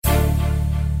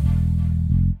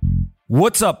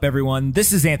What's up, everyone?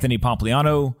 This is Anthony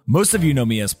Pompliano. Most of you know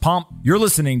me as Pomp. You're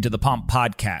listening to the Pomp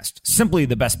Podcast, simply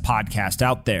the best podcast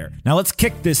out there. Now let's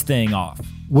kick this thing off.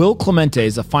 Will Clemente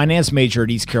is a finance major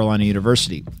at East Carolina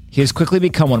University. He has quickly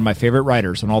become one of my favorite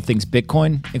writers on all things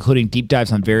Bitcoin, including deep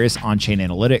dives on various on-chain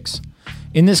analytics.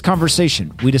 In this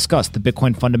conversation, we discuss the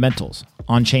Bitcoin fundamentals,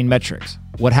 on-chain metrics,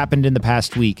 what happened in the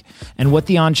past week, and what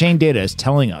the on-chain data is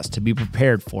telling us to be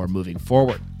prepared for moving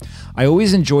forward. I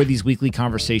always enjoy these weekly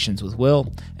conversations with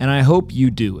Will, and I hope you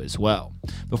do as well.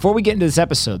 Before we get into this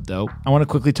episode, though, I want to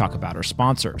quickly talk about our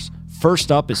sponsors.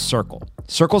 First up is Circle.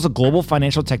 Circle is a global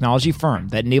financial technology firm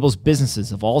that enables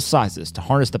businesses of all sizes to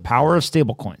harness the power of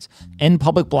stablecoins and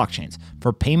public blockchains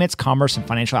for payments, commerce, and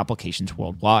financial applications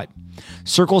worldwide.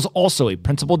 Circle is also a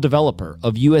principal developer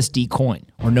of USD Coin,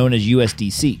 or known as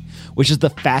USDC, which is the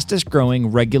fastest growing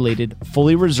regulated,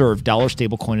 fully reserved dollar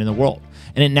stablecoin in the world.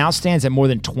 And it now stands at more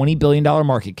than $20 billion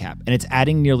market cap, and it's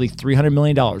adding nearly $300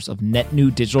 million of net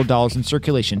new digital dollars in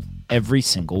circulation every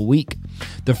single week.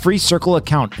 The free Circle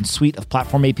account and suite of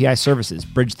platform API services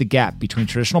bridge the gap between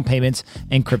traditional payments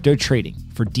and crypto trading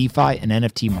for DeFi and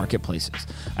NFT marketplaces.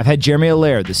 I've had Jeremy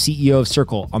Allaire, the CEO of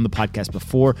Circle, on the podcast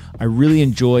before. I really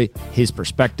enjoy his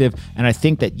perspective, and I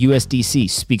think that USDC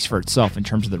speaks for itself in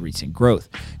terms of the recent growth.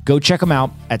 Go check them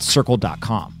out at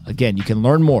circle.com. Again, you can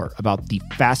learn more about the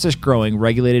fastest growing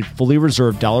regulated, fully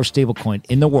reserved dollar stablecoin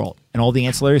in the world and all the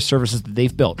ancillary services that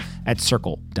they've built at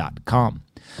circle.com.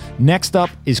 Next up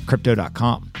is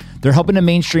Crypto.com. They're helping to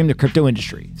mainstream the crypto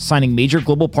industry, signing major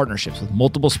global partnerships with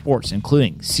multiple sports,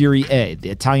 including Serie A,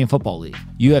 the Italian Football League,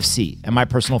 UFC, and my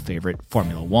personal favorite,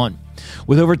 Formula One.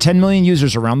 With over 10 million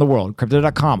users around the world,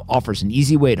 Crypto.com offers an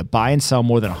easy way to buy and sell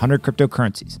more than 100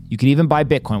 cryptocurrencies. You can even buy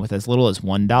Bitcoin with as little as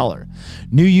 $1.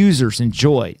 New users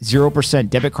enjoy 0%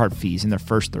 debit card fees in their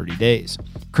first 30 days.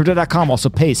 Crypto.com also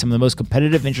pays some of the most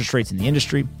competitive interest rates in the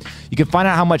industry. You can find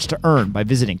out how much to earn by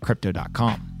visiting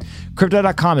Crypto.com.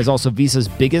 Crypto.com is also Visa's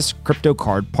biggest crypto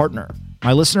card partner.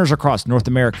 My listeners across North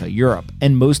America, Europe,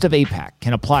 and most of APAC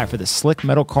can apply for the Slick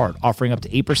Metal Card, offering up to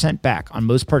 8% back on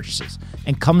most purchases,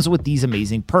 and comes with these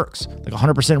amazing perks, like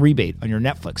 100% rebate on your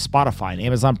Netflix, Spotify, and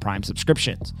Amazon Prime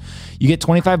subscriptions. You get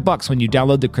 $25 when you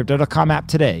download the Crypto.com app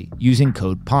today using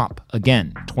code POMP.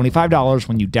 Again, $25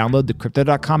 when you download the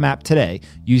Crypto.com app today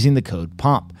using the code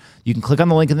POMP. You can click on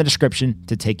the link in the description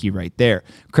to take you right there.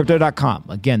 Crypto.com,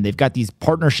 again, they've got these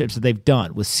partnerships that they've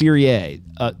done with Serie A,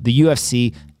 the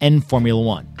UFC, and Formula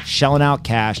One, shelling out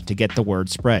cash to get the word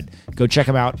spread. Go check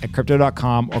them out at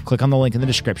Crypto.com or click on the link in the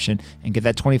description and get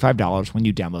that $25 when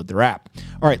you download their app.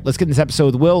 All right, let's get in this episode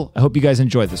with Will. I hope you guys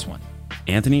enjoyed this one.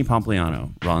 Anthony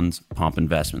Pompliano runs Pomp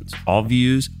Investments. All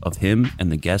views of him and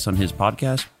the guests on his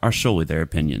podcast are solely their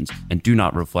opinions and do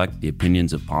not reflect the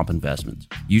opinions of Pomp Investments.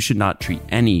 You should not treat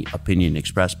any opinion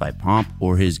expressed by Pomp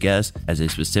or his guests as a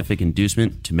specific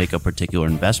inducement to make a particular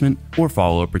investment or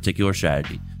follow a particular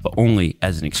strategy, but only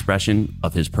as an expression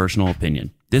of his personal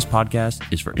opinion. This podcast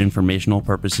is for informational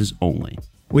purposes only.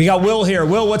 We got Will here.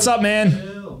 Will, what's up,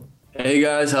 man? Hey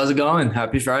guys, how's it going?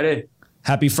 Happy Friday.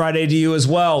 Happy Friday to you as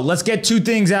well. Let's get two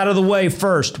things out of the way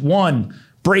first. One,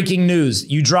 breaking news.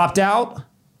 You dropped out?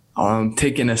 I'm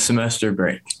taking a semester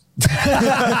break.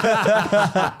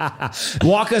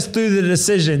 Walk us through the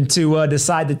decision to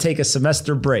decide to take a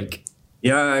semester break.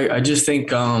 Yeah, I just think,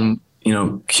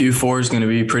 Q4 is going to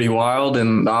be pretty wild,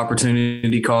 and the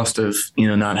opportunity cost of,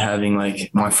 not having like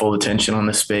my full attention on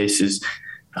this space is,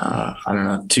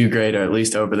 too great, or at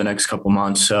least over the next couple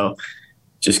months. So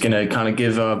just going to kind of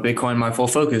give Bitcoin my full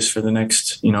focus for the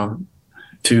next,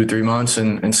 2-3 months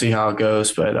and see how it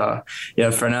goes. But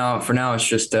for now, it's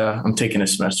just I'm taking a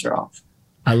semester off.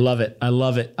 I love it.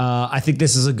 I think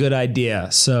this is a good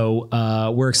idea. So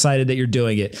we're excited that you're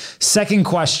doing it. Second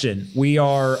question. We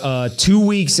are 2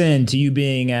 weeks into you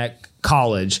being at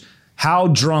college. How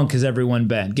drunk has everyone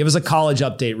been? Give us a college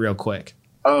update real quick.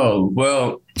 Oh,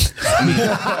 well,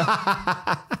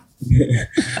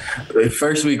 the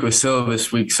first week was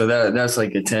syllabus week, so that's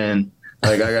like a 10.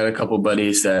 Like I got a couple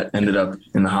buddies that ended up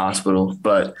in the hospital,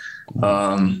 but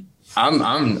I'm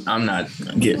not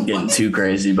getting too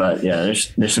crazy. But yeah,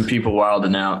 there's some people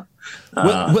wilding out.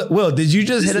 Will, did you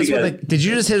just hit us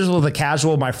with a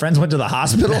casual? My friends went to the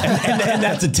hospital, and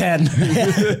that's a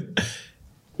 10.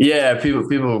 Yeah,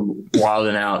 people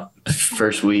wilding out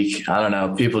first week. I don't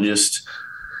know. People just.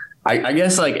 I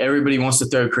guess like everybody wants to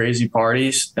throw crazy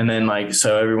parties, and then like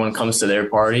so everyone comes to their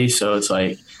party. So it's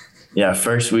like, yeah,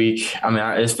 first week. I mean,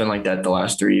 it's been like that the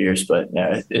last 3 years, but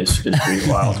yeah, it's pretty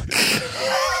wild.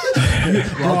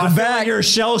 Well, I bet you're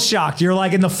shell shocked. You're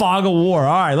like in the fog of war.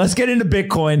 All right, let's get into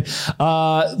Bitcoin.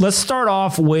 Let's start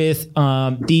off with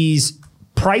these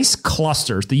price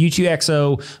clusters, the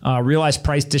UTXO realized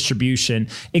price distribution.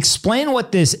 Explain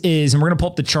what this is, and we're going to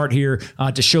pull up the chart here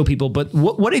to show people. But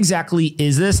what exactly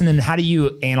is this, and then how do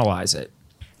you analyze it?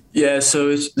 Yeah, so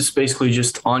it's basically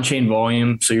just on-chain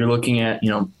volume. So you're looking at,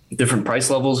 different price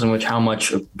levels in which how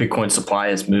much Bitcoin supply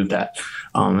has moved at.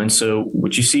 And so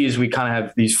what you see is we kind of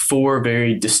have these four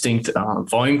very distinct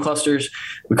volume clusters.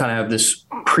 We kind of have this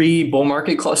pre-bull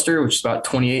market cluster, which is about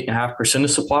 28.5%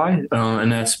 of supply.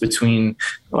 And that's between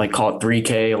call it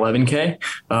 3K, 11K.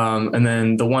 And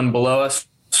then the one below us,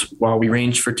 while we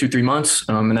range for 2-3 months,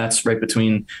 and that's right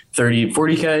between 30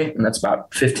 40K, and that's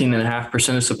about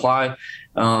 15.5% of supply.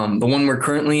 The one we're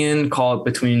currently in, call it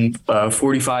between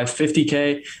 45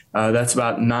 50K, that's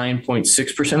about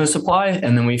 9.6% of supply.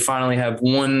 And then we finally have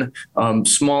one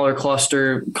smaller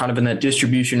cluster kind of in that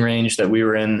distribution range that we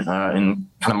were in kind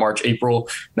of March, April.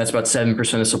 That's about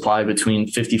 7% of supply between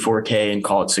 54K and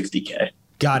call it 60K.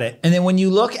 Got it. And then when you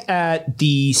look at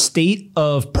the state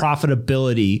of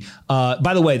profitability,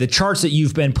 by the way, the charts that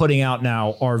you've been putting out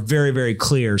now are very, very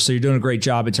clear. So you're doing a great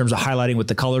job in terms of highlighting with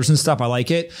the colors and stuff. I like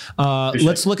it.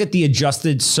 Let's look at the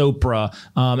adjusted SOPR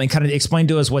and kind of explain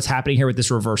to us what's happening here with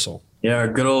this reversal. Yeah, our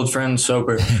good old friend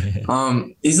Soper.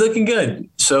 He's looking good.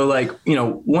 So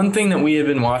one thing that we had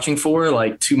been watching for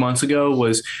 2 months ago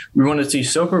was we wanted to see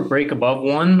Soper break above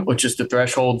 1, which is the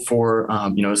threshold for,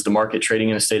 is the market trading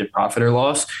in a state of profit or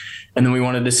loss. And then we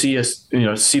wanted to see us,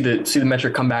 see the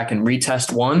metric come back and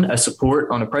retest 1 as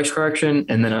support on a price correction,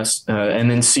 and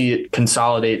then see it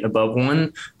consolidate above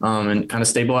 1 and kind of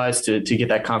stabilize to get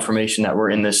that confirmation that we're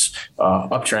in this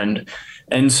uptrend.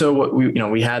 And so what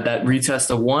we had that retest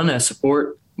of 1 as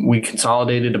support. We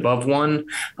consolidated above 1,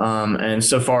 and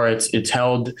so far it's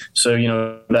held. So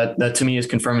that to me is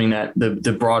confirming that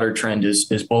the broader trend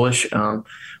is bullish.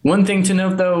 One thing to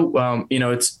note though,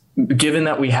 it's given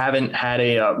that we haven't had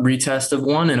a retest of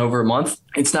 1 in over a month,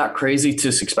 it's not crazy to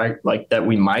expect that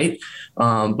we might.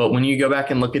 But when you go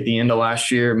back and look at the end of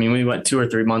last year, we went 2 or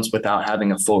 3 months without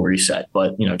having a full reset.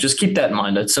 But, just keep that in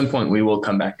mind. At some point, we will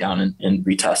come back down and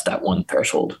retest that 1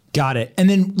 threshold. Got it. And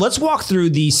then let's walk through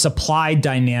the supply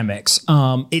dynamics.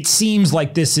 It seems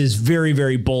like this is very,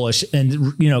 very bullish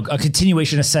and, a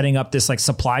continuation of setting up this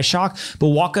supply shock. But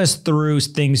walk us through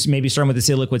things, maybe starting with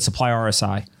the illiquid supply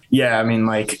RSI. Yeah,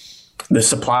 the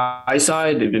supply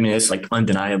side, it's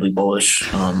undeniably bullish.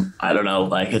 I don't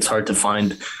know, it's hard to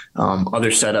find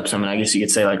other setups. I guess you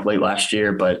could say late last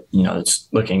year, but it's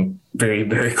looking very,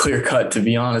 very clear cut, to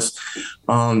be honest.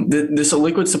 This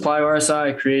illiquid supply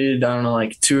RSI created,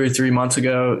 2 or 3 months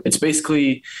ago. It's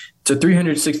a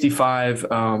 365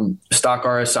 stock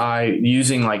RSI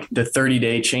using the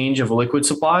 30-day change of a liquid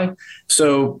supply.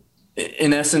 So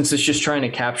in essence, it's just trying to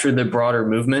capture the broader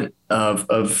movement of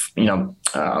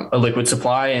a liquid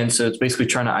supply. And so it's basically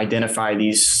trying to identify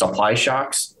these supply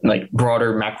shocks,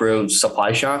 broader macro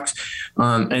supply shocks.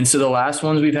 And so the last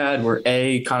ones we've had were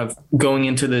kind of going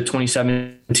into the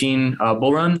 2017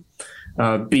 bull run,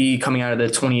 B, coming out of the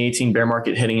 2018 bear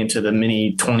market, heading into the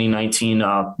mini 2019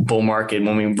 bull market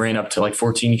when we ran up to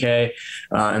 14K,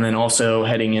 and then also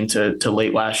heading into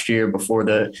late last year before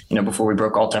before we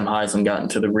broke all-time highs and got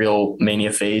into the real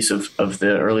mania phase of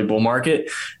the early bull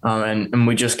market, and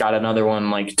we just got another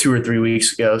one 2 or 3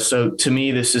 weeks ago. So to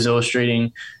me, this is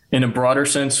illustrating, in a broader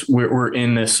sense, we're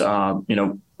in this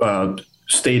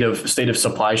state of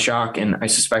supply shock, and I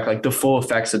suspect the full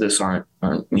effects of this aren't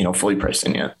fully priced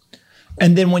in yet.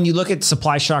 And then when you look at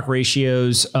supply shock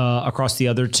ratios across the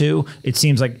other two, it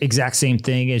seems like exact same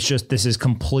thing. It's just this is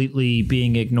completely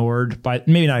being ignored by,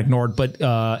 maybe not ignored, but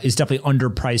is definitely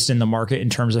underpriced in the market in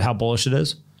terms of how bullish it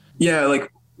is. Yeah,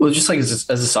 just as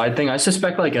a side thing, I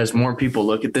suspect as more people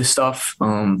look at this stuff,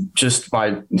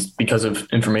 because of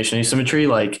information asymmetry,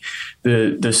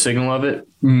 the signal of it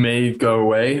may go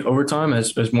away over time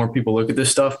as more people look at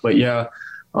this stuff. But yeah.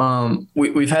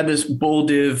 We've had this bull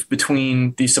div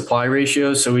between the supply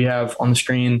ratios. So we have on the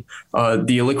screen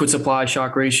the liquid supply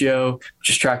shock ratio, which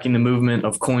is tracking the movement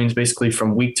of coins basically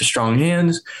from weak to strong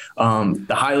hands.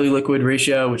 The highly liquid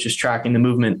ratio, which is tracking the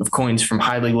movement of coins from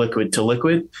highly liquid to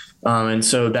liquid. And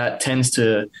so that tends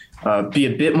to be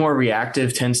a bit more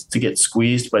reactive, tends to get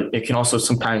squeezed, but it can also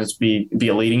sometimes be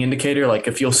a leading indicator.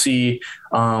 If you'll see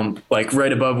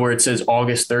right above where it says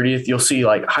August 30th, you'll see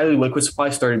highly liquid supply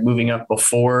started moving up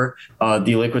before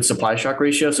the liquid supply shock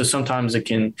ratio. So sometimes it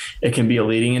can be a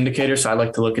leading indicator. So I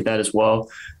like to look at that as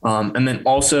well. And then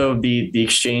also the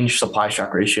exchange supply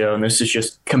shock ratio. And this is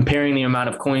just comparing the amount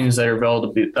of coins that are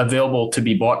available to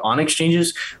be bought on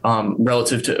exchanges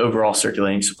relative to overall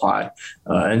circulating supply.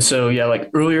 And so, yeah, like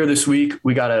earlier this week,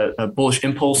 we got a bullish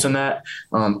impulse in that,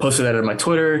 posted that on my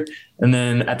Twitter. And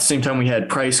then at the same time, we had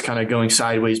price kind of going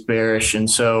sideways bearish. And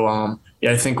so,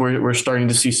 yeah, I think we're starting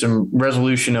to see some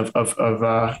resolution of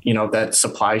that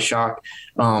supply shock,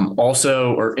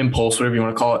 also, or impulse, whatever you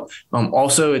want to call it.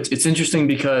 Also, it's interesting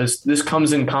because this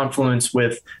comes in confluence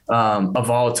with a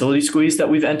volatility squeeze that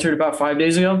we've entered about 5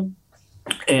 days ago.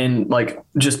 And like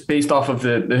just based off of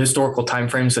the historical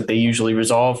timeframes that they usually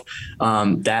resolve,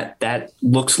 that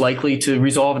looks likely to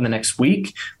resolve in the next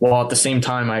week. While at the same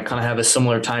time, I kind of have a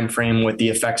similar time frame with the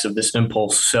effects of this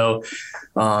impulse. So,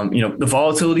 the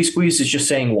volatility squeeze is just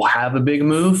saying we'll have a big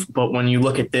move. But when you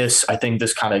look at this, I think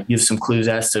this kind of gives some clues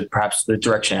as to perhaps the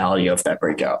directionality of that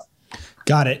breakout.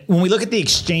 Got it. When we look at the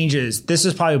exchanges, this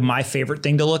is probably my favorite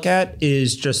thing to look at,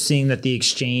 is just seeing that the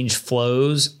exchange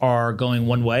flows are going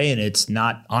one way and it's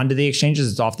not onto the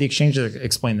exchanges, it's off the exchanges.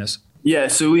 Explain this. Yeah,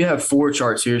 so we have 4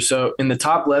 charts here. So in the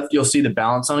top left, you'll see the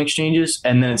balance on exchanges,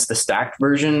 and then it's the stacked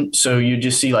version. So you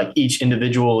just see like each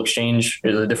individual exchange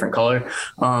is a different color.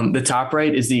 The top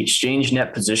right is the exchange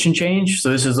net position change.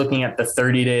 So this is looking at the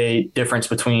 30-day difference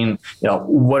between,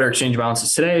 what are exchange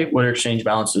balances today, what are exchange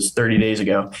balances 30 days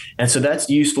ago. And so that's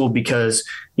useful because,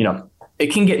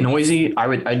 it can get noisy.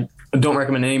 I don't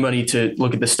recommend anybody to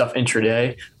look at this stuff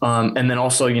intraday. And then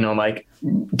also, like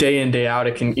day in, day out,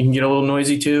 it can get a little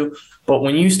noisy too. But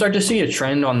when you start to see a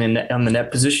trend on the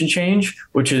net position change,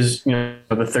 which is, the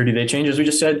 30-day change, as we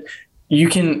just said, you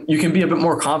can be a bit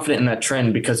more confident in that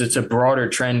trend because it's a broader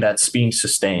trend that's being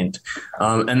sustained.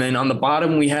 And then on the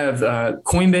bottom, we have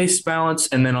Coinbase balance.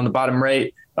 And then on the bottom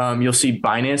right, you'll see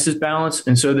Binance's balance.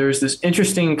 And so there's this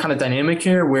interesting kind of dynamic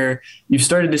here where you've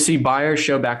started to see buyers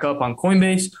show back up on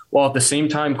Coinbase, while at the same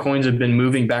time, coins have been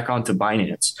moving back onto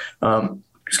Binance.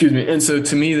 Excuse me. And so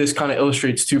to me, this kind of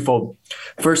illustrates twofold.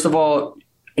 First of all,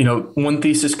 one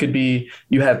thesis could be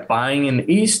you have buying in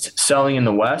the East, selling in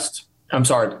the West. I'm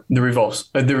sorry, the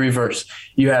reverse.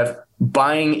 You have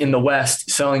buying in the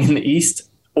West, selling in the East,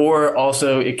 or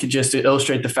also it could just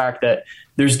illustrate the fact that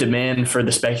there's demand for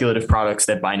the speculative products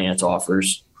that Binance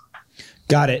offers.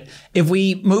 Got it. If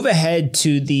we move ahead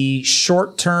to the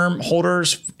short-term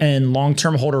holders and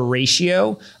long-term holder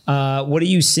ratio, what are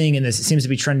you seeing in this? It seems to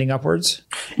be trending upwards.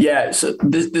 Yeah, so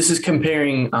this is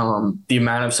comparing the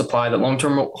amount of supply that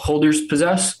long-term holders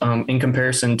possess in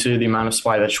comparison to the amount of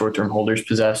supply that short-term holders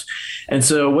possess. And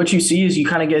so what you see is you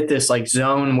kind of get this like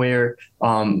zone where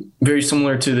very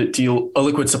similar to a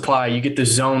liquid supply, you get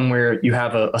this zone where you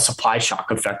have a supply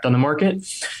shock effect on the market.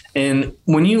 And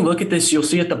when you look at this, you'll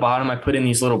see at the bottom, I put in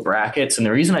these little brackets. And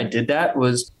the reason I did that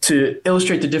was to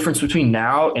illustrate the difference between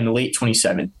now and late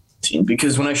 2017.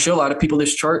 Because when I show a lot of people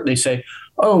this chart, they say,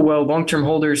 oh, well, long-term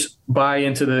holders buy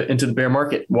into the bear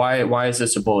market. Why is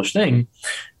this a bullish thing?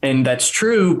 And that's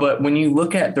true. But when you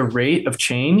look at the rate of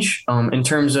change in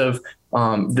terms of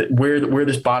where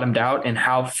this bottomed out and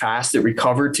how fast it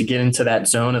recovered to get into that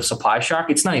zone of supply shock,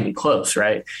 it's not even close,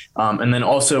 right? And then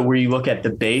also where you look at the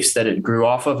base that it grew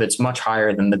off of, it's much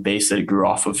higher than the base that it grew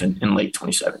off of in late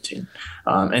 2017.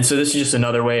 And so this is just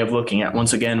another way of looking at,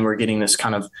 once again, we're getting this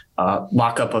kind of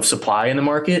lockup of supply in the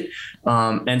market.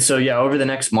 And so, yeah, over the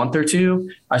next month or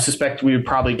two, I suspect we would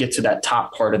probably get to that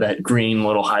top part of that green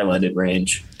little highlighted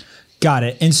range. Got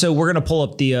it. And so we're going to pull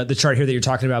up the chart here that you're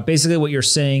talking about. Basically, what you're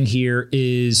saying here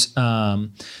is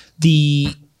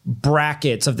the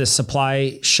brackets of the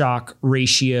supply shock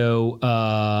ratio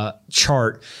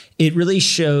chart. It really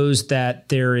shows that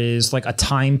there is like a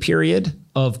time period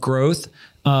of growth.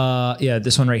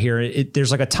 This one right here.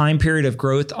 There's like a time period of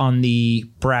growth on the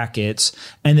brackets,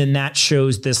 and then that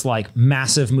shows this like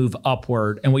massive move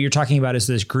upward. And what you're talking about is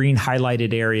this green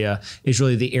highlighted area is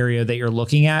really the area that you're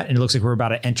looking at, and it looks like we're about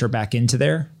to enter back into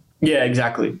there. Yeah,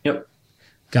 exactly. Yep.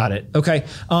 Got it. Okay.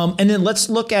 And then let's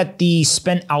look at the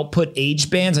spent output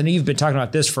age bands. I know you've been talking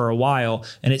about this for a while,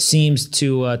 and it seems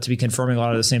to be confirming a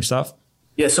lot of the same stuff.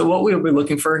 Yeah. So what we'll be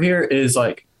looking for here is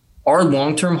like, are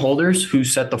long-term holders who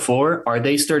set the floor, are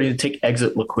they starting to take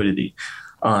exit liquidity?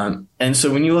 And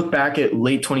so when you look back at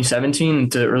late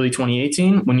 2017 to early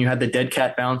 2018, when you had the dead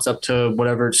cat bounce up to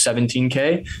whatever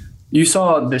 17K, you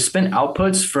saw the spent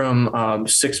outputs from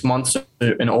 6 months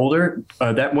and older,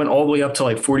 that went all the way up to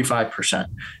like 45%.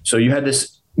 So you had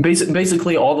this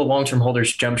basically all the long-term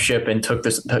holders jumped ship and took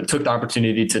the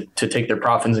opportunity to take their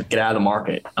profits and get out of the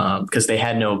market because they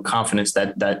had no confidence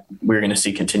that we were going to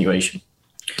see continuation.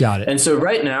 Got it. And so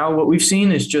right now, what we've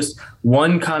seen is just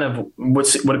one kind of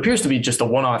what appears to be just a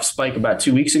one-off spike about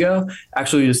 2 weeks ago.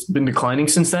 Actually, has been declining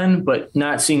since then, but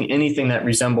not seeing anything that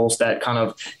resembles that kind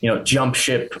of jump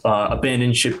ship,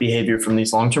 abandoned ship behavior from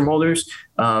these long-term holders.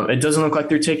 It doesn't look like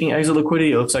they're taking exit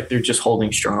liquidity. It looks like they're just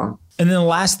holding strong. And then the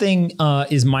last thing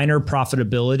is miner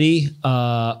profitability.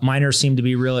 Miners seem to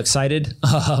be real excited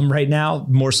right now,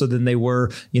 more so than they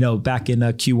were, back in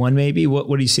Q1 maybe. What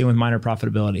do you see with miner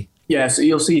profitability? Yeah, so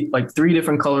you'll see like 3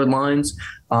 different colored lines.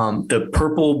 The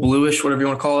purple, bluish, whatever you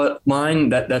want to call it, line,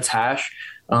 that's hash.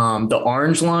 The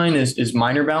orange line is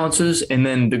miner balances, and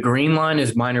then the green line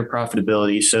is miner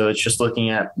profitability. So it's just looking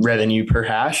at revenue per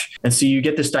hash. And so you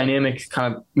get this dynamic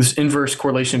kind of this inverse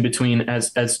correlation between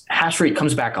as hash rate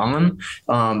comes back on,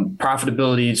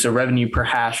 profitability, so revenue per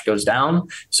hash goes down.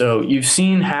 So you've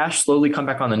seen hash slowly come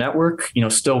back on the network,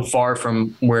 still far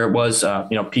from where it was,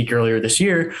 peak earlier this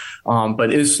year,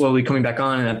 but is slowly coming back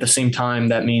on. And at the same time,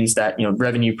 that means that,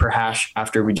 revenue per hash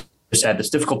after we just had this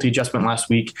difficulty adjustment last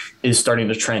week is starting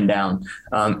to trend down.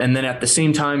 And then at the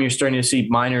same time, you're starting to see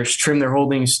miners trim their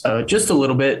holdings just a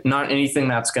little bit, not anything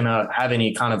that's going to have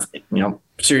any kind of,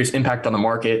 serious impact on the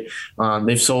market.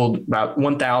 They've sold about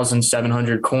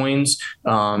 1,700 coins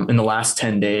in the last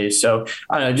 10 days. So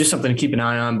I don't know, just something to keep an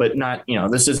eye on, but not,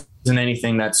 this isn't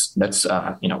anything that's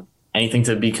anything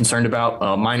to be concerned about.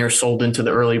 Miners sold into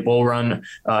the early bull run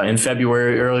in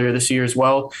February earlier this year as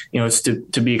well. It's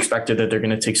to be expected that they're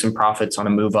going to take some profits on a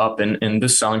move up, and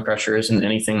this selling pressure isn't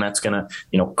anything that's going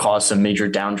to cause some major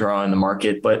down draw in the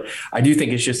market. But I do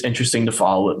think it's just interesting to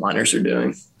follow what miners are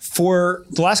doing. For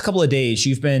the last couple of days,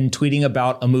 you've been tweeting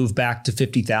about a move back to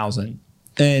 50,000.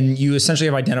 And you essentially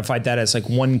have identified that as like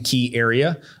one key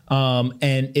area.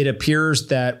 And it appears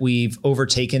that we've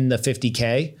overtaken the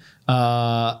 50K.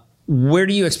 Where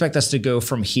do you expect us to go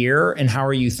from here? And how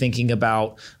are you thinking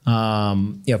about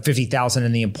 50,000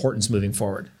 and the importance moving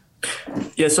forward?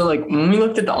 Yeah, so like when we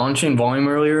looked at the on-chain volume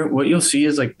earlier, what you'll see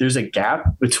is like there's a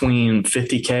gap between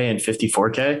 50K and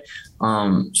 54K.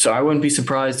 So I wouldn't be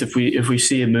surprised if we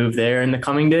see a move there in the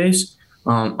coming days.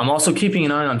 I'm also keeping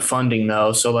an eye on funding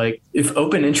though. So like if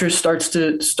open interest starts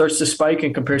to spike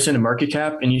in comparison to market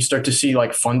cap and you start to see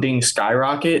like funding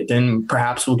skyrocket, then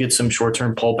perhaps we'll get some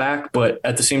short-term pullback. But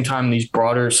at the same time, these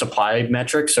broader supply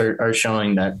metrics are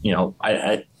showing that,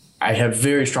 I have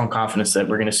very strong confidence that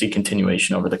we're going to see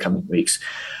continuation over the coming weeks.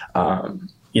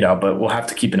 But we'll have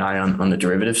to keep an eye on the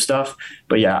derivative stuff.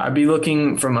 But yeah, I'd be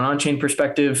looking from an on-chain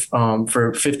perspective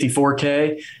for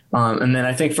 54K. And then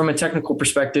I think from a technical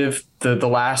perspective, the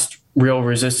last real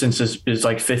resistance is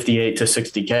like 58 to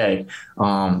 60K.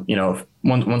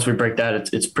 Once we break that,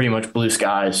 it's pretty much blue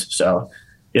skies. So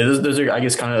yeah, those are, I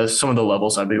guess, kind of some of the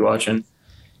levels I'd be watching.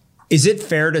 Is it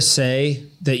fair to say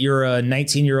that you're a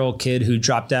 19-year-old kid who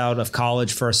dropped out of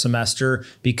college for a semester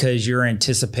because you're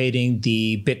anticipating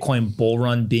the Bitcoin bull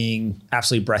run being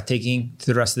absolutely breathtaking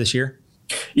through the rest of this year?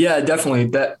 Yeah, definitely.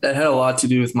 That had a lot to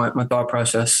do with my thought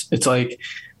process. It's like,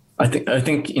 I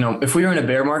think, if we were in a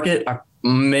bear market, I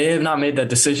may have not made that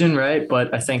decision, right?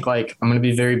 But I think like I'm going to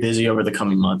be very busy over the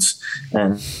coming months.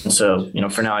 And so,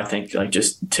 for now, I think like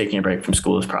just taking a break from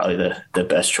school is probably the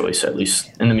best choice, at least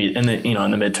in the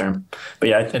midterm. But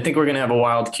yeah, I think we're going to have a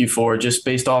wild Q4 just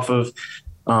based off of,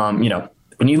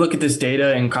 when you look at this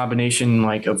data in combination,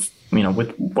 like of,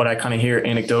 with what I kind of hear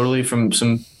anecdotally from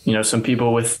some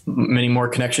people with many more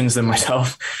connections than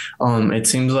myself, it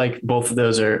seems like both of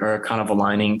those are kind of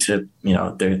aligning to,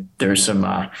 there's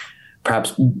some,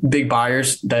 perhaps big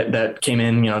buyers that came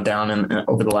in, down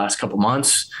over the last couple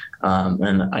months.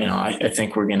 And I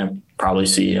think we're going to probably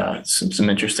see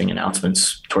some interesting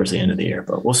announcements towards the end of the year,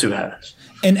 but we'll see what happens.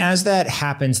 And as that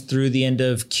happens through the end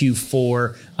of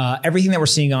Q4, everything that we're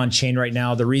seeing on chain right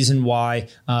now, the reason why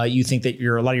you think that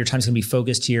a lot of your time is going to be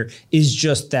focused here is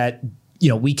just that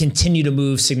we continue to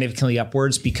move significantly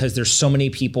upwards because there's so many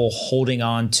people holding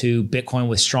on to Bitcoin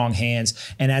with strong hands.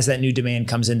 And as that new demand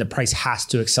comes in, the price has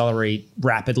to accelerate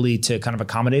rapidly to kind of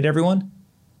accommodate everyone.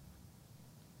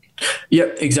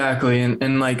 Yep, exactly.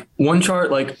 And like one chart,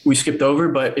 like we skipped over,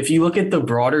 but if you look at the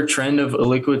broader trend of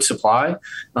illiquid supply,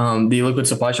 the illiquid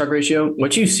supply shock ratio,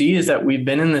 what you see is that we've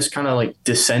been in this kind of like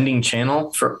descending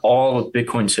channel for all of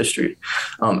Bitcoin's history.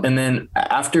 And then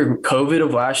after COVID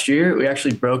of last year, we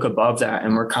actually broke above that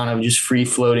and we're kind of just free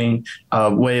floating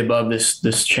way above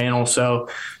this channel. So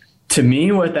to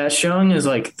me, what that's showing is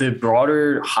like the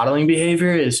broader hodling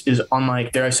behavior is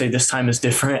unlike, dare I say, this time is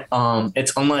different.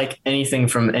 It's unlike anything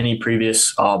from any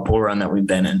previous bull run that we've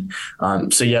been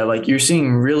in. So yeah, like you're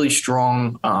seeing really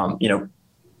strong,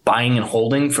 buying and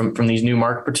holding from these new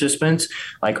market participants,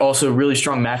 like also really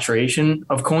strong maturation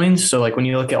of coins. So like when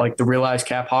you look at like the realized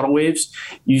cap hodl waves,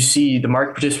 you see the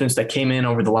market participants that came in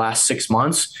over the last 6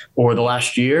 months or the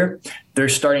last year, they're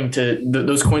starting to,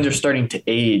 those coins are starting to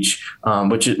age,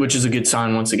 which is a good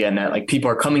sign once again that like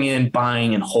people are coming in,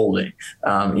 buying and holding.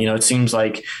 It seems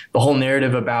like the whole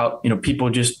narrative about, people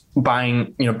just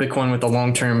buying, Bitcoin with a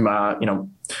long-term,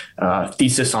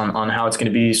 thesis on how it's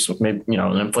going to be, so maybe,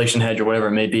 an inflation hedge or whatever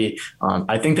it may be.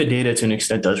 I think the data to an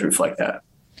extent does reflect that.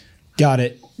 Got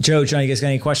it. Joe, John, you guys got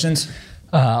any questions?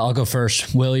 I'll go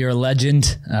first. Will, you're a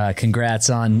legend. Congrats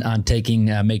on making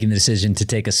the decision to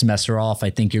take a semester off. I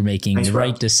think you're making the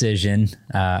right decision.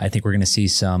 I think we're going to see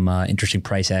some interesting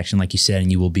price action, like you said,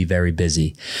 and you will be very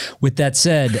busy. With that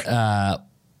said,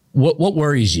 what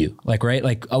worries you? Like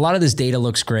a lot of this data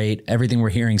looks great. Everything we're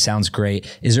hearing sounds great.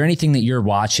 Is there anything that you're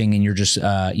watching and you're just,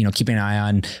 keeping an eye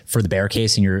on for the bear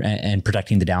case and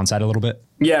protecting the downside a little bit?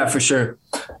 Yeah, for sure.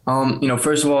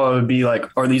 First of all, it would be like,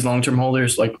 are these long-term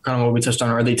holders, like kind of what we touched on,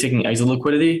 are they taking exit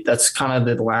liquidity? That's kind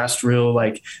of the last real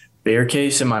like bear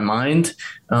case in my mind.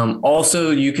 Also,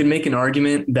 you can make an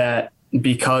argument that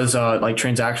because like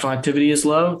transactional activity is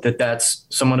low, that's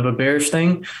somewhat of a bearish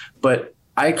thing. But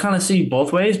I kind of see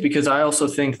both ways, because I also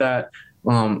think that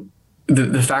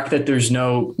the fact that there's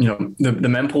no, the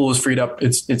mempool is freed up,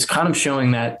 it's kind of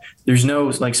showing that there's no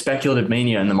like speculative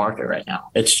mania in the market right now.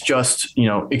 It's just,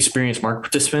 experienced market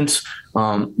participants.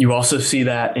 You also see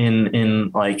that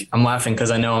in like, I'm laughing because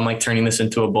I know I'm like turning this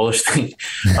into a bullish thing.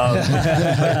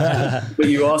 But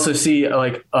you also see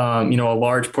like, a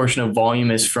large portion of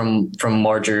volume is from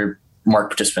larger market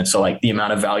participants. So like the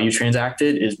amount of value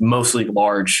transacted is mostly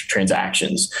large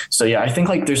transactions. So yeah, I think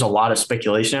like there's a lot of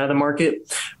speculation out of the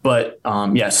market, but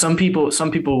some people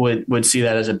would see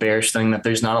that as a bearish thing, that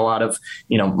there's not a lot of,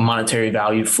 monetary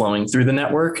value flowing through the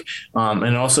network. And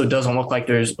it also doesn't look like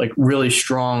there's like really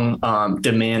strong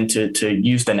demand to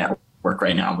use the network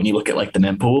right now when you look at like the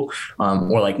mempool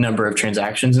or like number of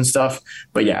transactions and stuff.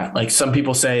 But yeah, like some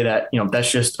people say that,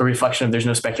 that's just a reflection of there's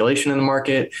no speculation in the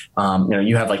market.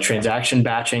 You have like transaction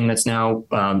batching that's now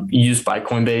used by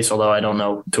Coinbase, although I don't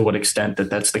know to what extent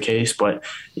that's the case. But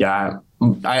yeah,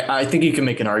 I think you can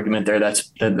make an argument there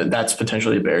that's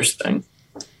potentially a bearish thing.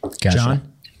 Gotcha. John?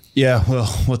 Yeah, well,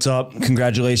 what's up?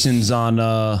 Congratulations on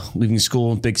leaving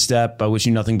school. Big step. I wish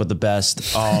you nothing but the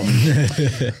best.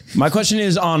 My question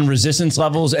is on resistance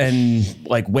levels and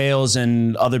like whales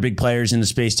and other big players in the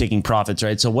space taking profits,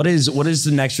 right? So what is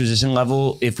the next resistance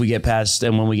level if we get past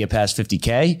and when we get past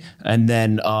 50K? And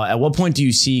then at what point do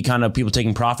you see kind of people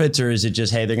taking profits, or is it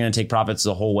just, hey, they're going to take profits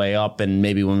the whole way up, and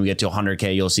maybe when we get to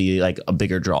 100K, you'll see like a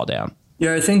bigger drawdown?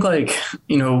 Yeah, I think like,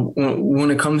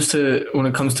 when it comes to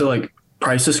like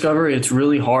price discovery, it's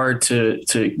really hard to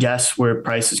guess where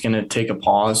price is going to take a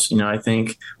pause. I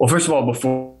think, well, first of all,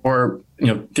 before,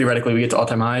 theoretically we get to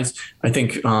all-time highs, I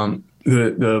think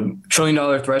the $1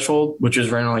 trillion threshold, which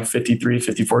is right around like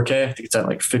 54K, I think it's at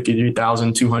like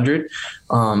 53,200.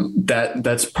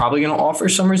 That's probably going to offer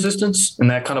some resistance, and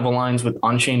that kind of aligns with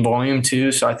on-chain volume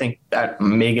too. So I think that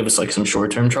may give us like some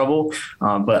short-term trouble,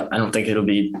 but I don't think it'll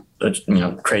be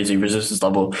a crazy resistance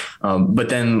level. But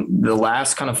then the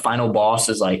last kind of final boss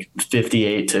is like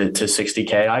 58 to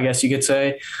 60K, I guess you could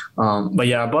say. But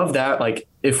yeah, above that, like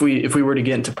if we were to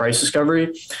get into price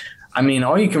discovery, I mean,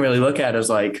 all you can really look at is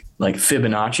like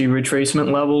Fibonacci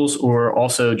retracement levels, or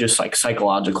also just like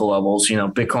psychological levels.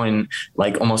 Bitcoin,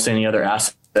 like almost any other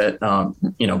asset,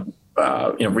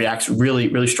 reacts really,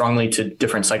 really strongly to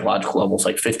different psychological levels,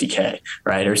 like 50K,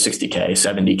 right, or 60K,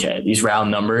 70K. These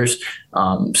round numbers.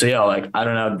 So yeah, like I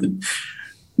don't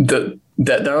know,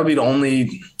 that would be the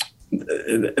only.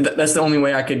 That's the only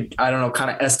way I could,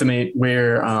 kind of estimate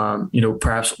where,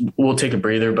 perhaps we'll take a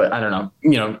breather, but I don't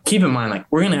know, keep in mind, like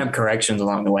we're going to have corrections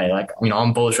along the way. Like,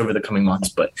 I'm bullish over the coming months,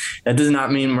 but that does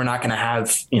not mean we're not going to have,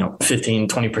 15,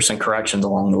 20% corrections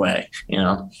along the way,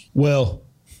 Will,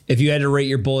 if you had to rate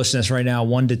your bullishness right now,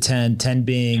 1 to 10, 10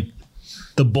 being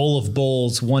the bull of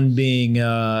bulls, 1 being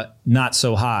not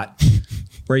so hot,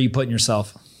 where are you putting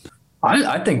yourself?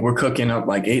 I think we're cooking up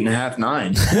like 8.5,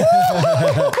 9.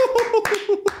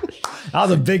 That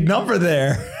was a big number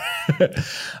there.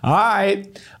 All right.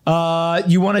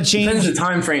 You want to change? Depends the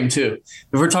time frame too.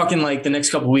 If we're talking like the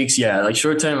next couple of weeks, yeah. Like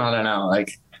short term, I don't know.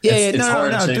 Like it's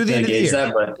hard to through the end of the year.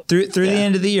 That, through the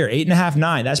end of the year, 8.5,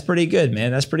 9. That's pretty good,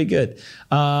 man. That's pretty good.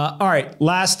 All right.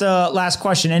 Last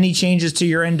question. Any changes to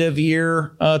your end of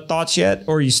year thoughts yet,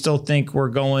 or you still think we're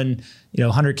going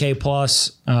 100K plus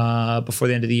before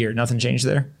the end of the year? Nothing changed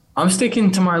there? I'm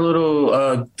sticking to my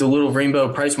the little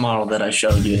rainbow price model that I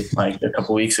showed you like a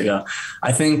couple weeks ago.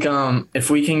 I think if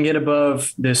we can get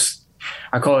above this,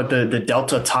 I call it the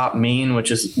delta top mean,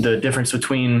 which is the difference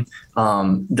between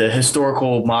the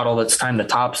historical model that's timed the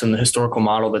tops and the historical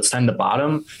model that's timed the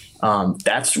bottom.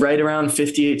 That's right around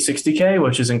 58, 60K,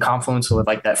 which is in confluence with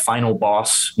like that final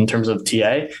boss in terms of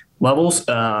TA levels.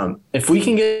 If we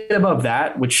can get above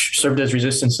that, which served as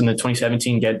resistance in the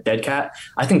 2017 dead cat,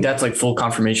 I think that's like full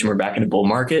confirmation we're back in the bull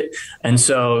market. And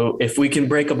so if we can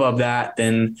break above that,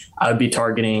 then I would be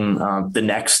targeting the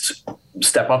next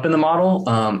step up in the model.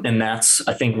 And that's,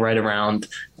 I think, right around,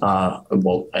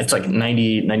 it's like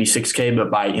 90, 96K,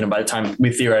 but by the time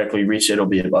we theoretically reach it, it'll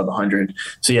be above 100.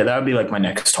 So yeah, that would be like my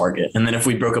next target. And then if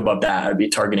we broke above that, I'd be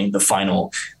targeting the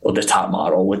final or the top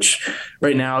model, which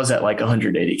right now is at like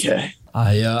 180K.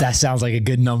 That sounds like a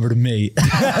good number to me. I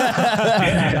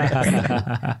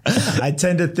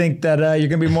tend to think that you're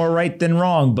going to be more right than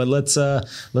wrong, but let's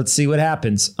see what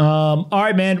happens. All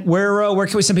right, man. Where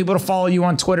can we send people to follow you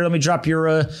on Twitter? Let me drop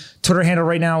your Twitter handle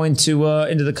right now into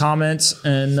the comments,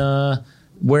 and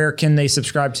where can they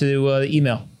subscribe to the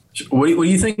email? What do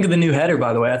you think of the new header,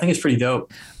 by the way? I think it's pretty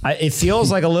dope. It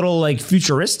feels like a little like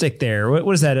futuristic there.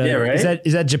 What is that? Yeah, right?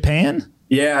 Is that Japan?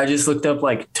 Yeah, I just looked up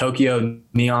like Tokyo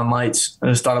neon lights. I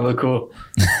just thought it looked cool.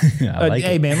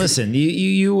 Hey man, listen,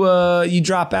 you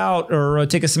drop out or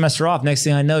take a semester off. Next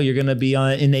thing I know, you're going to be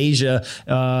in Asia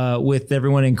with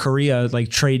everyone in Korea, like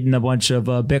trading a bunch of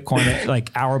Bitcoin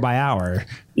like hour by hour.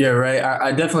 Yeah, right.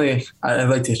 I'd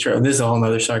like to travel. This is a whole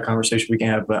nother side conversation we can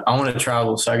have, but I want to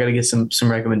travel, so I got to get some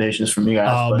recommendations from you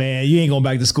guys. Man, you ain't going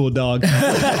back to school, dog.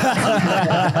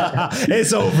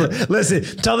 It's over. Listen,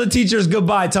 tell the teachers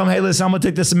goodbye. Tell them, hey, listen, I'm going to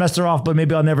take the semester off, but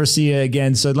maybe I'll never see you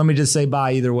again. So let me just say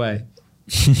bye either way.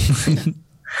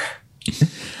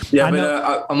 Yeah,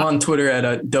 but I'm on Twitter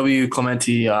at W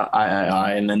Clemente III,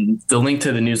 and then the link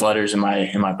to the newsletters in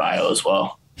my bio as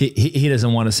well. He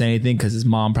doesn't want to say anything because his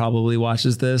mom probably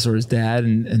watches this, or his dad,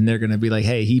 and they're going to be like,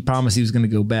 hey, he promised he was going to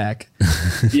go back.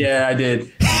 Yeah, I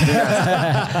did.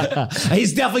 Yeah.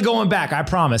 He's definitely going back. I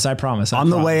promise. On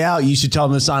the way out, you should tell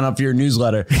him to sign up for your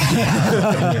newsletter.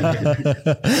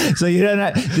 So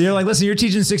you're like, listen, you're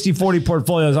teaching 60-40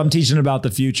 portfolios. I'm teaching about the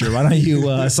future. Why don't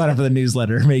you sign up for the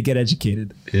newsletter and maybe get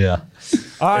educated? Yeah.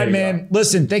 All right, man.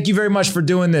 Listen, thank you very much for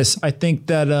doing this. I think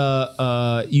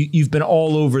that you've been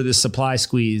all over this supply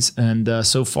squeeze, and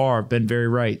so far been very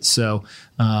right. So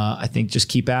I think just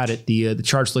keep at it. The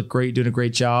charts look great, doing a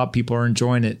great job. People are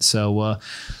enjoying it. So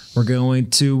we're going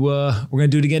to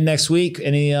do it again next week.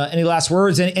 Any last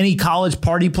words? Any college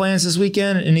party plans this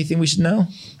weekend? Anything we should know?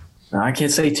 I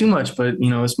can't say too much, but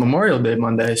it's Memorial Day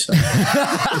Monday. So.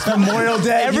 It's Memorial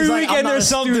Day. Every weekend there's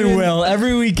something, Will.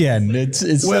 Every weekend.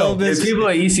 It's Will. There's people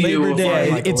at ECU Labor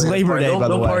Day. It's Labor Day, by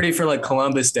the way. They'll party for like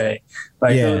Columbus Day.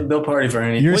 Like they'll party for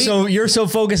anything. You're so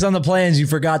focused on the plans, you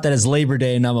forgot that it's Labor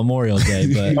Day and not Memorial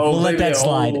Day. But we'll let that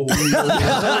slide.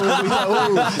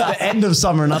 The end of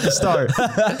summer, not the start.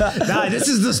 Nah, this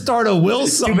is the start of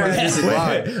Will's summer.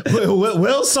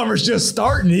 Will's summer's just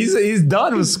starting. He's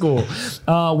done with school.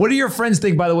 What do your friends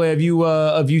think, by the way, of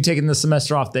you taking the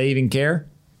semester off? They even care?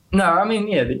 No, I mean,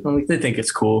 yeah, they think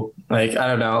it's cool. Like, I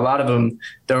don't know. A lot of them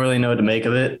don't really know what to make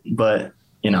of it, but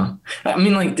I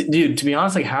mean, like, dude, to be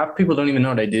honest, like half people don't even know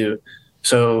what I do.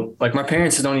 So like my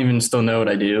parents don't even still know what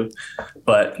I do,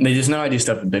 but they just know I do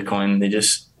stuff with Bitcoin. They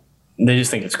just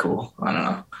think it's cool. I don't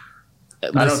know.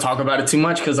 I don't talk about it too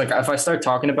much because like if I start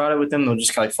talking about it with them, they'll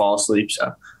just kind of fall asleep.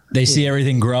 So they see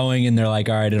everything growing and they're like,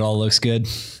 all right, it all looks good.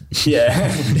 Yeah,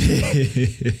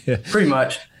 pretty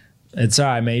much. It's all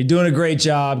right, man. You're doing a great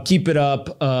job. Keep it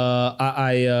up.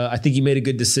 I think you made a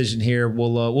good decision here.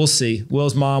 We'll see.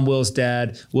 Will's mom, Will's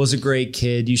dad. Will's a great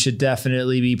kid. You should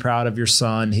definitely be proud of your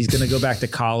son. He's going to go back to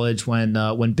college when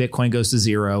Bitcoin goes to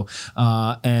zero.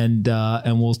 And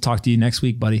we'll talk to you next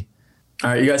week, buddy.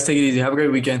 All right, you guys take it easy. Have a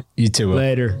great weekend. You too, Will.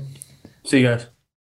 Later. See you guys.